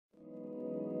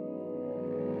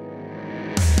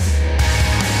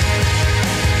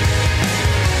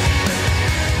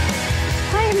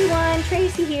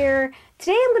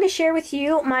today I'm going to share with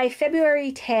you my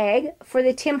February tag for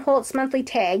the Tim Holtz monthly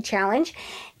tag challenge,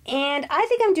 and I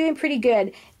think I'm doing pretty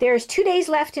good. There's 2 days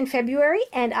left in February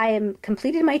and I am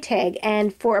completed my tag,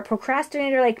 and for a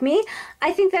procrastinator like me,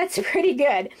 I think that's pretty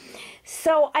good.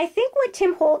 So I think what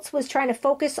Tim Holtz was trying to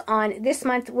focus on this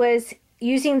month was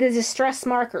using the distress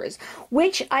markers,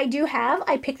 which I do have.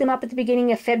 I picked them up at the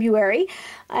beginning of February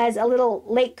as a little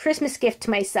late Christmas gift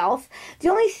to myself. The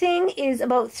only thing is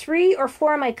about 3 or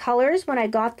 4 of my colors, when I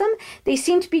got them, they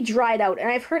seem to be dried out, and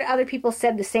I've heard other people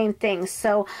said the same thing.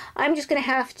 So I'm just going to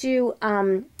have to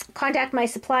contact my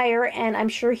supplier, and I'm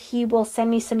sure he will send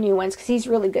me some new ones because he's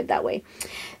really good that way.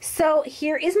 So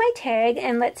here is my tag,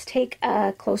 and let's take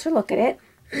a closer look at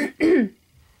it.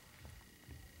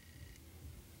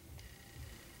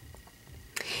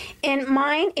 And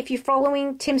mine, if you're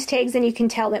following Tim's tags, then you can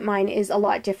tell that mine is a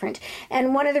lot different.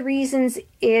 And one of the reasons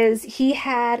is he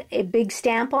had a big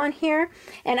stamp on here,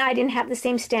 and I didn't have the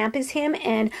same stamp as him,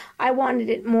 and I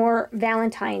wanted it more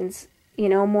Valentine's, you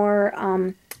know, more,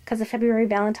 because of February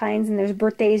Valentine's, and there's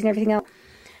birthdays and everything else.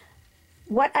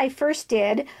 What I first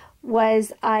did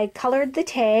was I colored the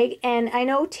tag, and I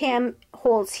know Tim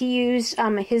Holtz, he used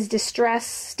his distress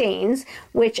stains,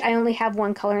 which I only have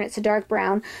one color, and it's a dark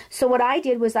brown. So what I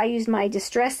did was I used my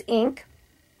distress ink.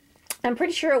 I'm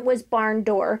pretty sure it was Barn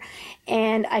Door,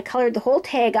 and I colored the whole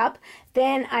tag up.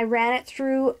 Then I ran it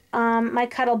through my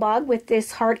Cuttlebug with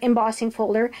this heart embossing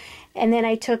folder, and then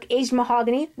I took Aged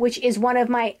Mahogany, which is one of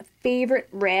my favorite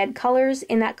red colors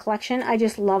in that collection. I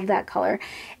just love that color.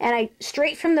 And I,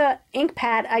 straight from the ink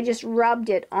pad, I just rubbed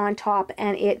it on top,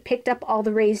 and it picked up all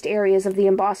the raised areas of the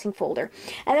embossing folder.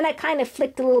 And then I kind of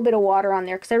flicked a little bit of water on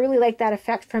there because I really like that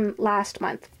effect from last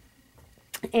month.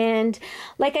 And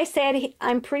like I said,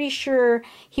 I'm pretty sure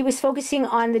he was focusing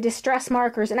on the distress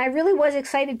markers, and I really was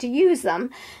excited to use them.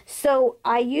 So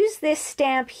I used this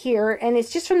stamp here, and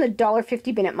it's just from the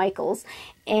 $1.50 bin at Michael's,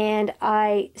 and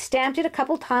I stamped it a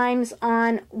couple times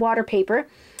on water paper,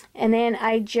 and then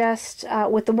I just,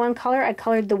 with the one color, I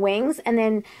colored the wings, and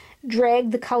then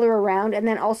dragged the color around, and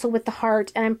then also with the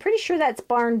heart, and I'm pretty sure that's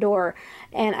Barn Door,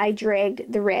 and I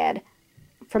dragged the red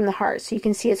from the heart, so you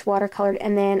can see it's watercolored,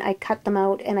 and then I cut them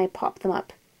out and I popped them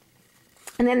up.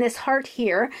 And then this heart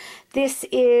here, this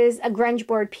is a grunge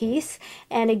board piece,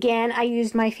 and again I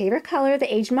used my favorite color,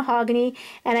 the Aged Mahogany,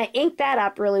 and I inked that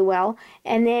up really well,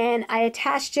 and then I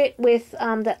attached it with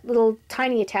that little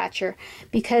tiny attacher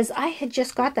because I had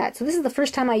just got that, so this is the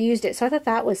first time I used it, so I thought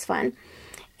that was fun.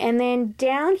 And then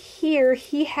down here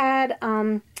he had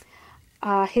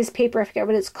his paper, I forget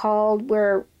what it's called,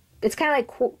 where it's kind of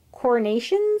like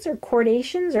coronations or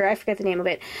cordations, or I forget the name of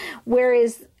it,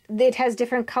 whereas it has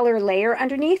different color layer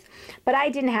underneath, but I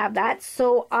didn't have that,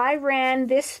 so I ran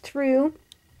this through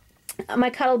my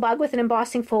Cuttlebug with an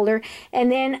embossing folder,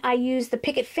 and then I used the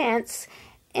picket fence,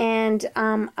 and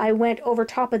I went over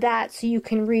top of that so you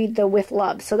can read the with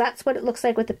love. So that's what it looks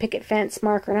like with the picket fence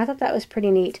marker, and I thought that was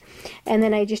pretty neat. And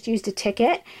then I just used a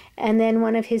ticket, and then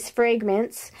one of his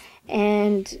fragments,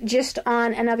 and just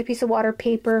on another piece of water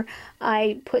paper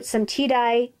I put some tea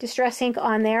dye distress ink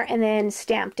on there, and then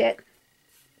stamped it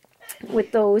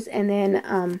with those, and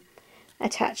then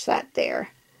attached that there.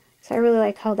 So I really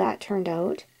like how that turned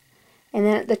out. And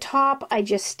then at the top I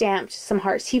just stamped some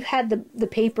hearts. He had the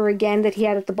paper again that he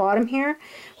had at the bottom here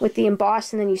with the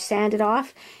emboss, and then you sand it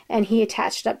off, and he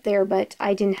attached up there, but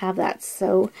I didn't have that,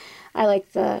 so I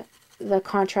like the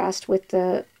contrast with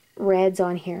the reds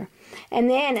on here. And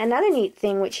then another neat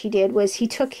thing which he did was he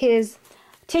took his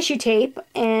tissue tape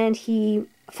and he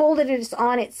folded it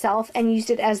on itself and used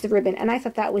it as the ribbon, and I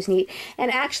thought that was neat. And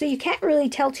actually you can't really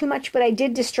tell too much, but I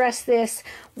did distress this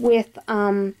with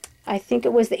I think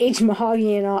it was the Aged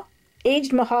Mahogany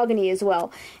as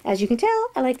well. As you can tell,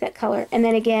 I like that color. And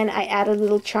then again I added a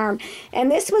little charm, and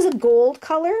this was a gold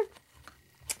color,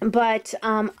 but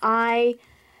I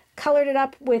colored it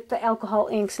up with the alcohol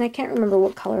inks, and I can't remember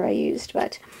what color I used,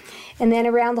 but, and then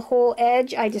around the whole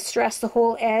edge I distressed the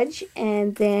whole edge,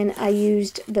 and then I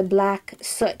used the black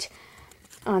soot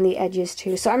on the edges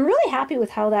too. So I'm really happy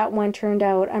with how that one turned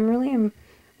out. I'm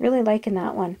really liking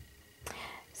that one.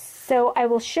 So I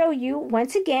will show you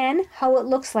once again how it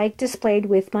looks like displayed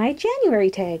with my January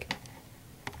tag.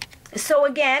 So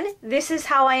again, this is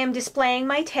how I am displaying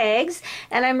my tags,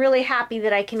 and I'm really happy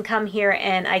that I can come here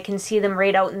and I can see them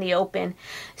right out in the open.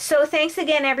 So thanks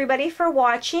again everybody for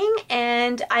watching,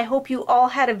 and I hope you all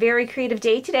had a very creative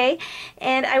day today,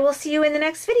 and I will see you in the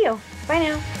next video. Bye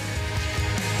now.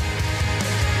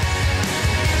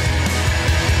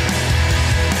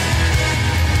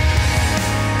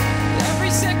 Every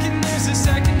second there's a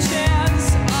second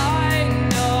chance. I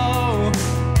know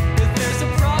that there's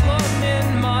a problem.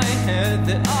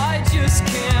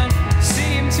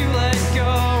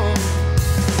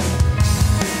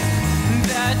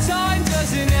 that time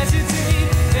doesn't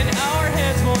hesitate, and our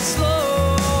heads won't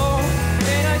slow.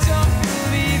 And I don't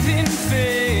believe in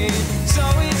fate.